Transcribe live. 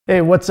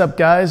Hey, what's up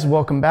guys?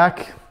 Welcome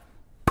back.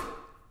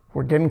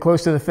 We're getting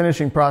close to the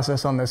finishing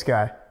process on this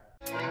guy.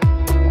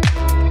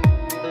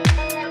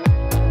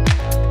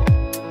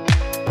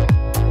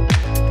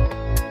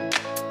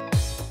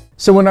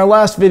 So in our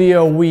last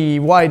video, we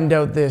widened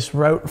out this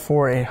route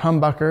for a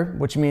humbucker,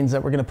 which means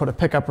that we're gonna put a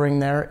pickup ring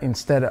there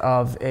instead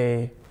of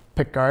a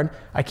pick guard.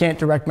 I can't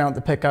direct mount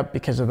the pickup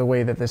because of the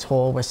way that this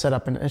hole was set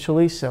up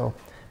initially, so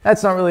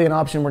that's not really an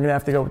option. We're gonna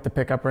have to go with the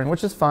pickup ring,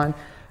 which is fine.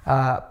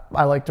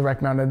 I like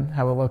direct mounted,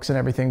 how it looks and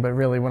everything, but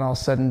really when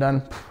all's said and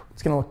done,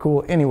 it's gonna look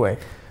cool anyway.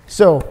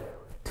 So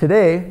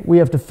today we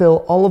have to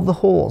fill all of the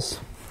holes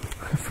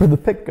for the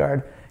pick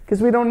guard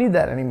because we don't need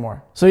that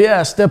anymore. So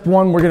yeah, step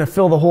one, we're gonna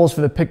fill the holes for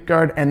the pick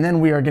guard and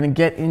then we are gonna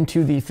get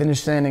into the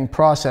finish sanding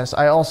process.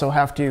 I also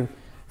have to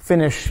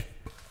finish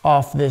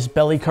off this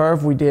belly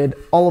carve. We did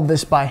all of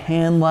this by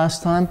hand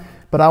last time,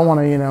 but I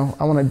wanna,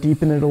 I wanna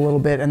deepen it a little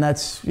bit, and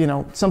that's,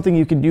 something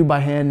you can do by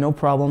hand, no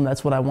problem.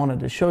 That's what I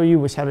wanted to show you,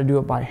 was how to do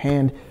it by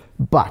hand.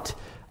 But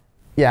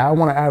yeah, I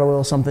wanna add a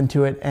little something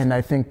to it, and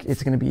I think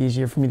it's gonna be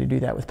easier for me to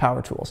do that with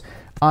power tools.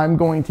 I'm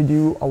going to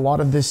do a lot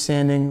of this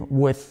sanding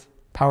with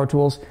power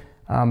tools,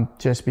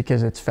 just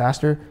because it's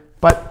faster,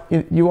 but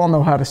you all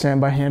know how to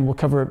sand by hand. We'll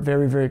cover it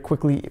very, very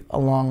quickly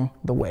along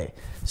the way.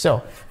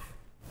 So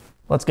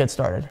let's get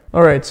started.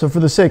 All right, so for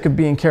the sake of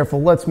being careful,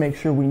 let's make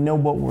sure we know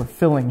what we're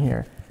filling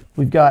here.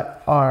 We've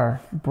got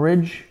our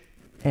bridge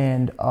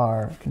and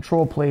our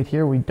control plate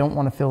here. We don't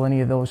want to fill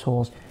any of those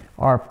holes.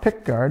 Our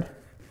pick guard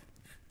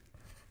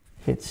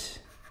hits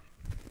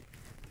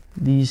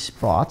these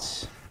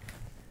spots.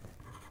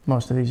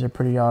 Most of these are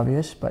pretty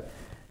obvious, but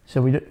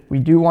so we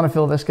do want to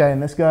fill this guy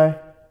and this guy.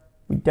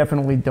 We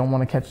definitely don't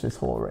want to catch this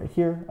hole right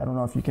here. I don't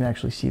know if you can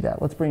actually see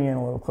that. Let's bring it in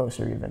a little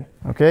closer even.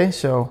 Okay,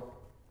 so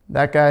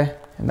that guy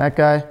and that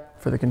guy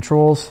for the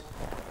controls.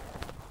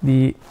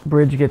 The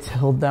bridge gets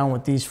held down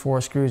with these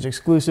 4 screws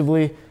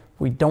exclusively.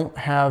 We don't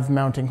have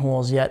mounting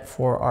holes yet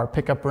for our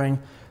pickup ring,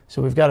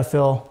 so we've got to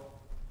fill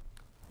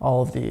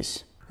all of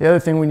these. The other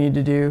thing we need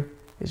to do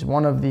is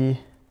one of the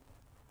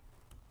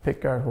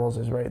pick guard holes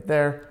is right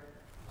there.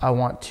 I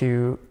want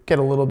to get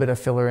a little bit of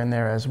filler in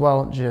there as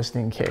well, just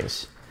in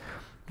case.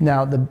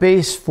 Now, the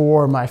base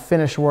for my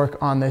finish work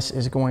on this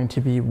is going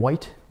to be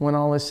white when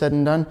all is said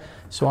and done,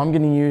 so I'm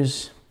going to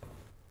use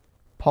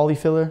poly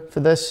filler for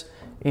this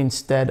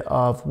instead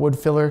of wood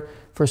filler.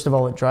 First of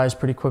all, it dries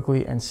pretty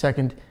quickly, and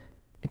second,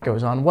 it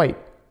goes on white.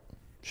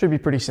 Should be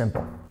pretty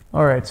simple.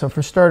 All right, so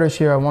for starters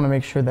here, I want to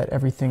make sure that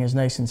everything is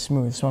nice and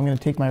smooth. So I'm going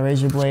to take my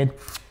razor blade.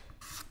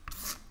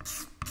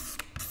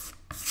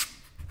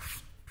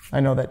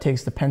 I know that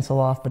takes the pencil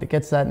off, but it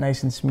gets that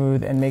nice and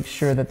smooth and makes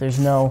sure that there's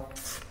no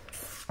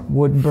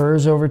wood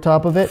burrs over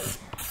top of it.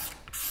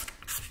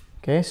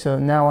 Okay, so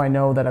now I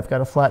know that I've got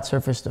a flat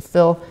surface to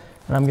fill,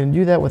 and I'm going to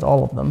do that with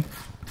all of them.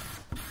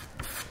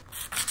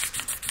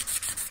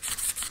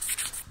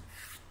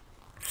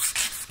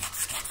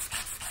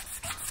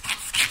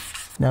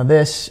 Now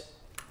this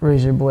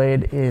razor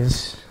blade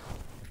is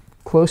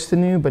close to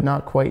new, but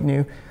not quite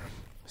new.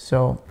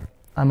 So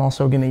I'm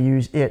also going to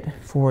use it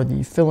for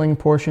the filling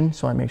portion.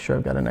 So I make sure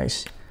I've got a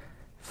nice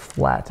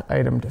flat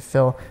item to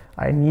fill.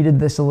 I kneaded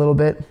this a little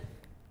bit,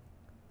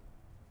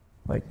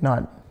 like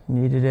not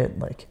kneaded it,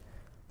 like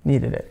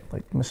kneaded it,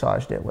 like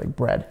massaged it like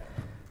bread.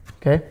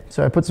 Okay,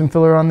 so I put some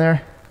filler on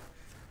there,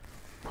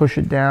 push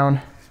it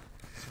down,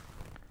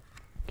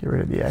 get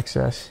rid of the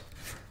excess.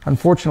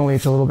 Unfortunately,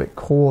 it's a little bit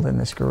cold in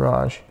this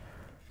garage,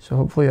 so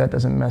hopefully that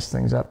doesn't mess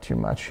things up too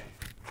much.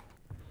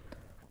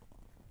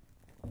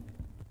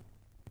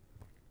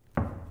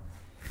 All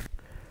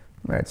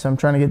right, so I'm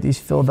trying to get these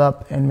filled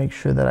up and make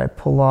sure that I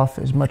pull off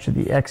as much of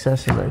the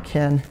excess as I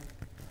can,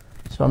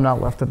 so I'm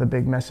not left with a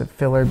big mess of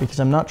filler, because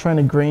I'm not trying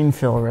to grain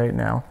fill right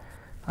now.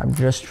 I'm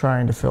just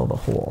trying to fill the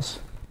holes.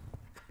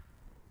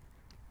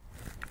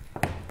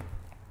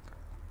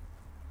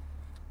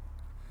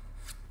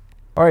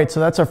 All right, so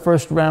that's our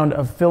first round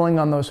of filling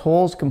on those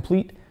holes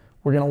complete.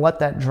 We're gonna let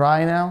that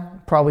dry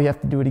now. Probably have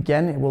to do it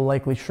again. It will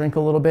likely shrink a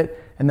little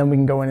bit, and then we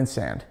can go in and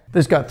sand.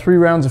 This got 3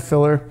 rounds of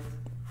filler.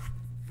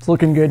 It's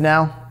looking good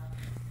now.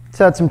 It's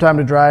had some time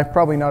to dry.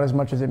 Probably not as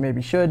much as it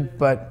maybe should,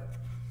 but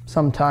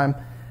some time.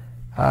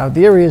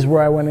 The areas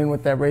where I went in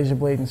with that razor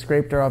blade and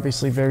scraped are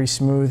obviously very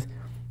smooth.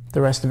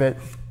 The rest of it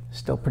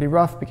still pretty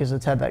rough because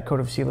it's had that coat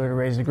of sealer to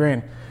raise the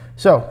grain.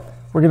 So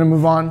we're gonna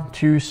move on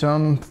to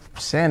some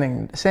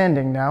sanding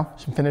now,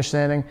 some finish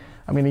sanding.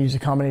 I'm gonna use a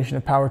combination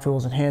of power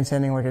tools and hand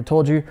sanding like I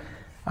told you.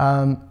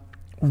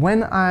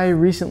 When I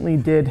recently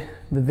did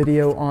the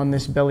video on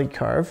this belly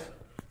carve,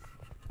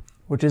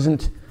 which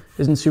isn't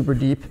super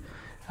deep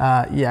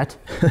yet,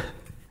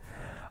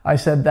 I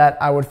said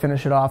that I would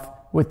finish it off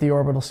with the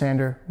orbital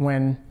sander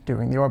when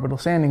doing the orbital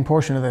sanding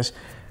portion of this.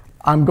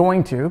 I'm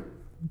going to,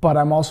 but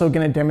I'm also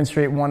going to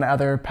demonstrate one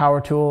other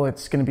power tool.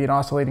 It's going to be an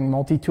oscillating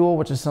multi-tool,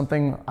 which is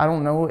something, I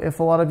don't know if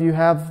a lot of you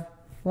have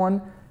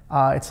one.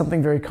 It's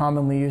something very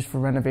commonly used for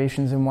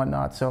renovations and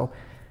whatnot, so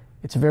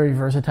it's a very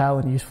versatile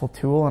and useful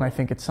tool, and I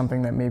think it's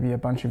something that maybe a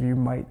bunch of you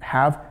might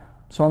have.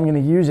 So I'm going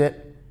to use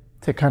it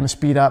to kind of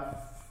speed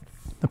up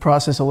the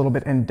process a little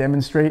bit and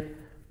demonstrate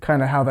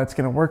kind of how that's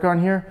going to work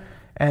on here.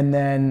 And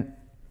then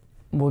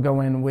we'll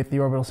go in with the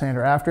orbital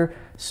sander after.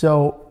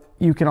 So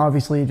you can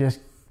obviously just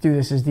do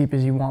this as deep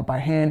as you want by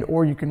hand,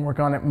 or you can work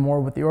on it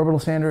more with the orbital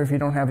sander if you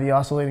don't have the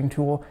oscillating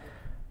tool.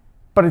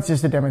 But it's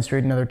just to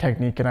demonstrate another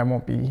technique, and I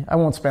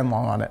won't spend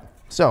long on it.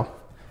 So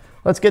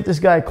let's get this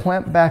guy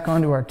clamped back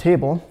onto our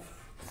table,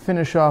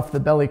 finish off the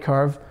belly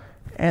carve,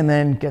 and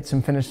then get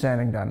some finish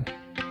sanding done.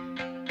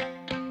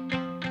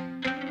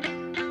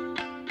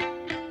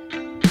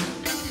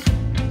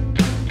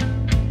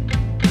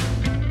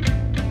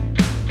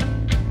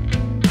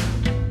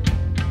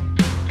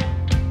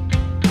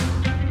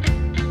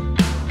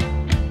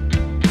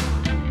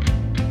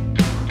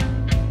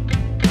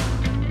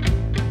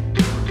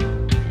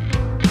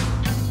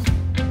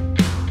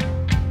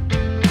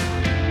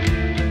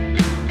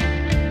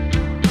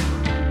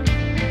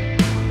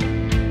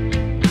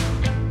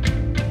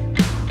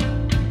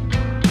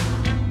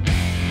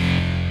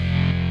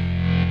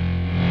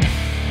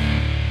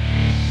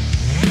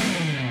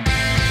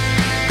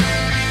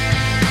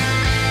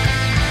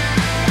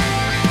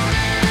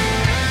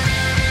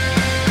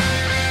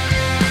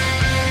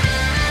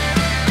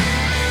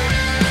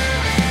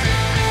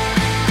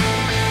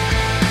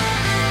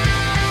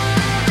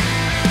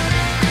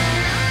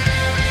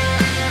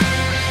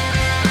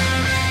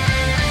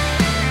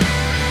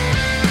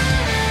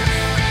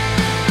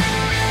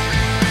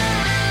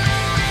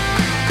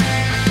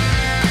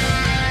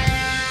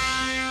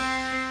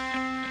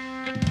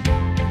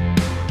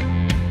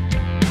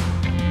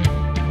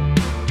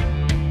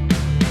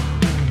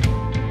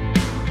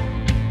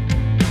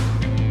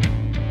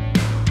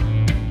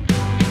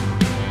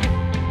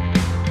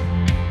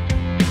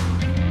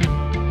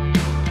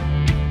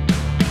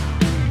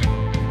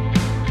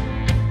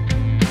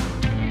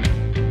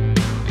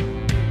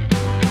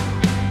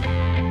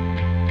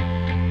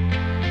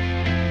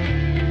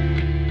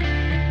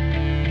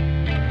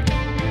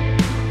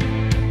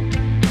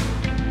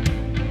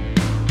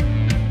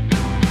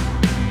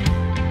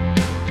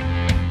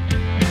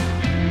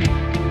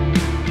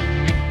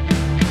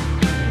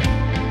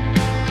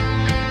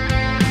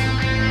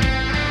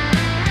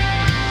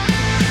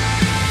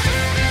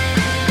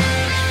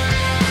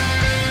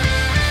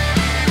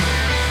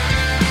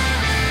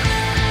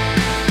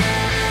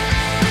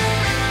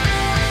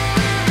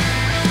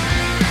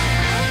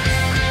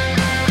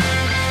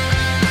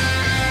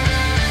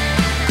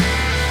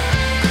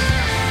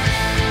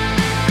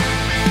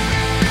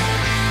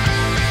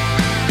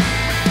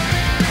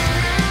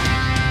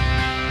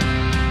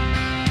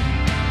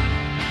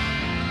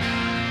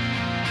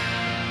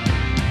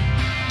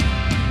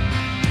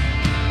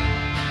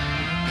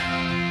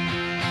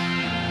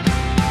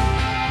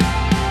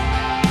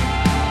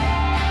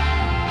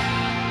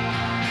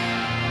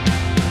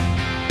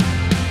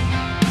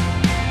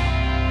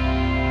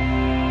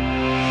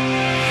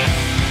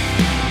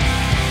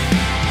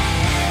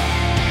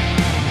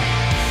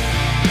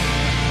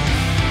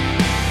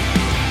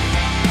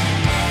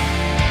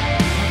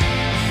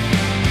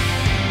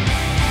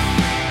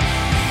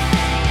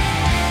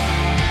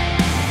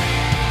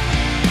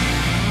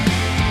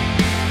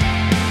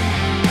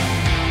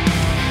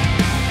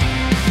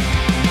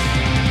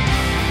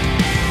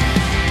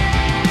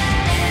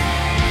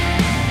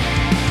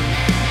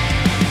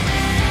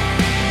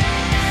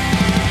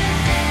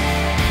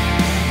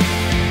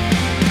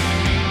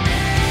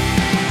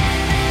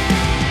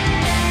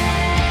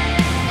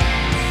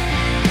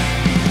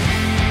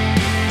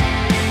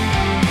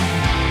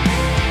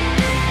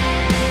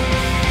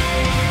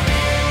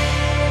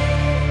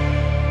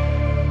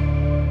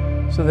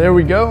 So there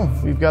we go.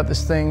 We've got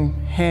this thing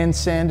hand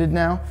sanded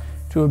now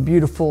to a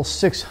beautiful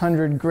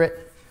 600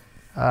 grit.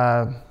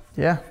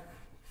 Yeah,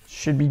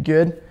 should be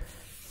good.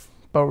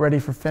 About ready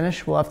for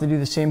finish. We'll have to do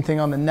the same thing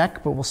on the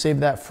neck, but we'll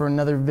save that for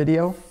another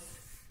video.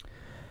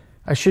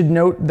 I should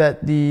note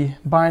that the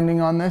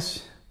binding on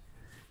this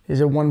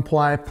is a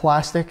 1-ply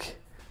plastic.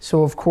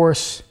 So of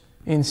course,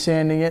 in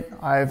sanding it,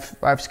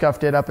 I've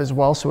scuffed it up as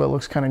well, so it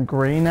looks kind of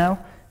gray now.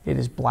 It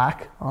is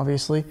black,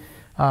 obviously,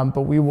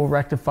 but we will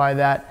rectify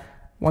that.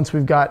 Once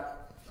we've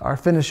got our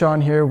finish on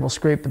here, we'll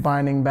scrape the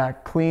binding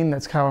back clean.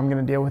 That's how I'm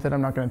gonna deal with it.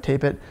 I'm not gonna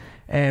tape it.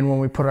 And when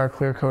we put our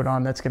clear coat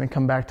on, that's gonna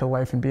come back to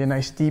life and be a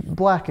nice deep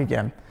black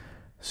again.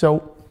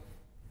 So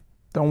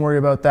don't worry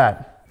about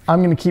that.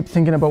 I'm gonna keep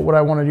thinking about what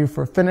I wanna do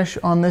for a finish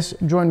on this.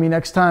 Join me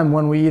next time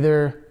when we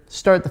either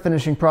start the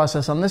finishing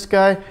process on this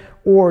guy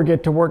or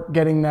get to work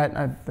getting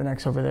that, the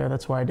neck's over there,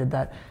 that's why I did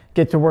that.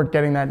 Get to work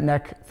getting that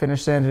neck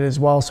finish sanded as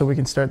well so we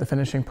can start the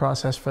finishing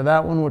process for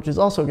that one, which is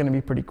also gonna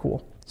be pretty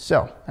cool.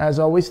 So, as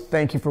always,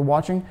 thank you for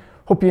watching.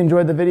 Hope you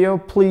enjoyed the video.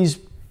 Please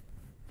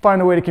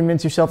find a way to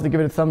convince yourself to give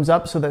it a thumbs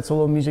up so that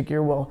Solo Music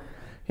Gear will,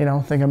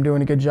 think I'm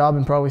doing a good job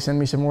and probably send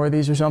me some more of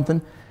these or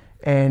something.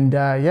 And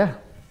yeah,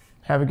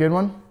 have a good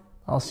one.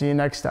 I'll see you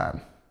next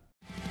time.